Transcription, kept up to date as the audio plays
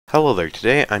Hello there,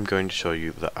 today I'm going to show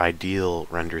you the ideal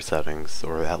render settings,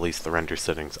 or at least the render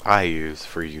settings I use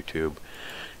for YouTube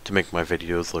to make my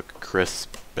videos look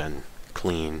crisp and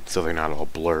clean so they're not all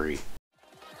blurry.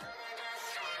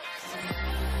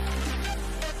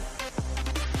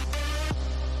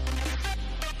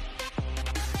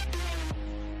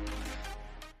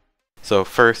 So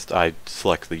first I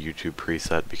select the YouTube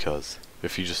preset because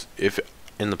if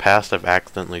in the past I've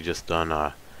accidentally just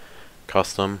done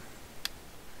custom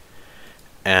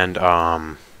and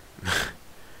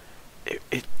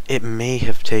it may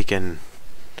have taken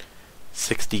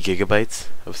 60 gigabytes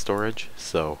of storage,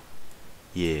 so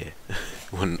yeah,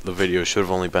 when the video should have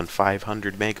only been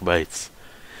 500 megabytes.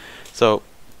 So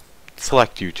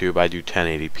select YouTube. I do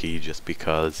 1080p just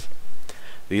because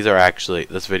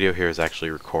this video here is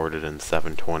actually recorded in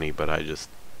 720, but I just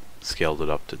scaled it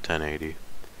up to 1080.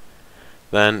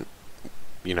 Then,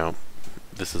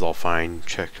 this is all fine,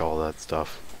 check all that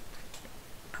stuff.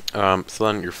 So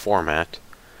then your format.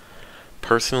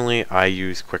 Personally, I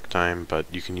use QuickTime, but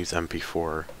you can use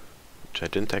MP4, which I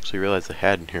didn't actually realize I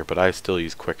had in here, but I still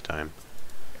use QuickTime.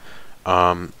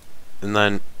 And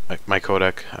then my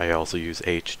codec, I also use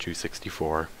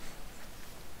H.264.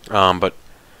 But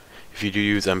if you do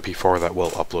use MP4, that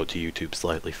will upload to YouTube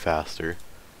slightly faster.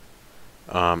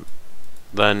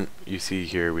 Then you see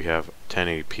here we have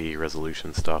 1080p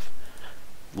resolution stuff.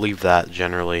 Leave that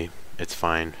generally. It's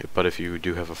fine, but if you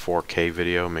do have a 4K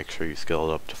video, make sure you scale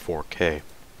it up to 4K.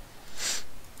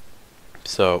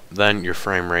 So then your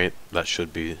frame rate, that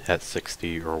should be at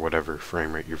 60 or whatever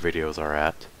frame rate your videos are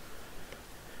at.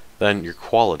 Then your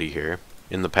quality here.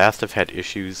 In the past I've had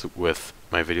issues with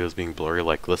my videos being blurry,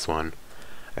 like this one.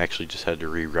 I actually just had to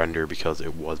re-render because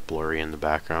it was blurry in the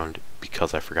background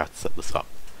because I forgot to set this up.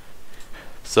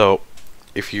 So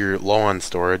if you're low on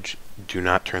storage, do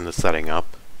not turn the setting up.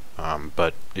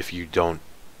 But if you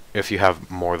have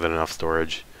more than enough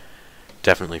storage,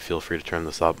 definitely feel free to turn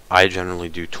this up. I generally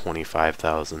do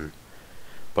 25,000,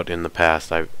 but in the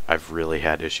past I've really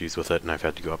had issues with it, and I've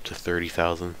had to go up to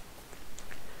 30,000.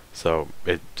 So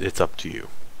it's up to you.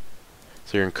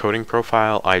 So your encoding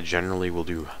profile, I generally will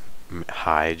do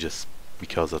high just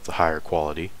because that's a higher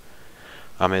quality.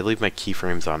 I leave my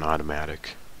keyframes on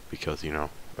automatic because and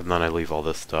then I leave all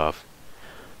this stuff.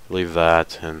 Leave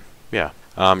that, and yeah.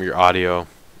 Your audio,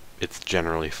 it's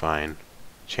generally fine.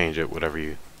 Change it to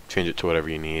whatever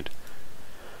you need.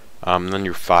 Then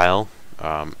your file,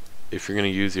 if you're going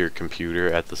to use your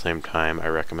computer at the same time, I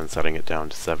recommend setting it down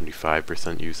to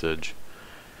 75% usage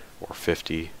or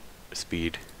 50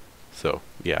 speed. So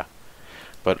yeah.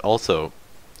 But also,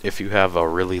 if you have a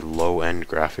really low-end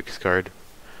graphics card,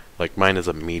 like mine is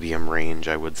a medium range,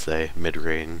 I would say,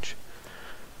 mid-range,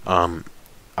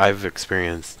 I've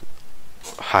experienced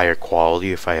higher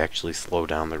quality if I actually slow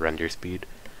down the render speed.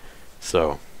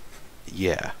 So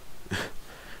yeah.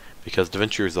 Because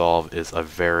Davinci Resolve is a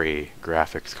very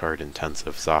graphics card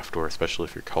intensive software, especially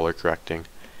if you're color correcting.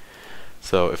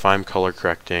 So if I'm color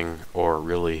correcting or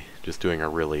really just doing a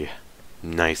really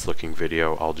nice looking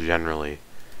video, I'll generally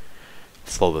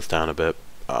slow this down a bit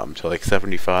to like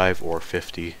 75 or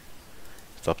 50.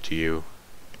 It's up to you.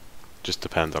 Just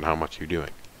depends on how much you're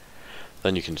doing.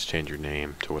 Then you can just change your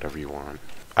name to whatever you want.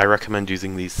 I recommend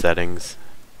using these settings.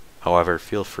 However,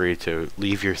 feel free to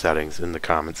leave your settings in the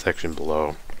comment section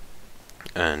below.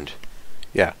 And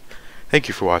yeah, thank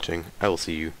you for watching. I will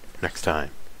see you next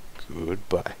time.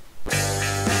 Goodbye.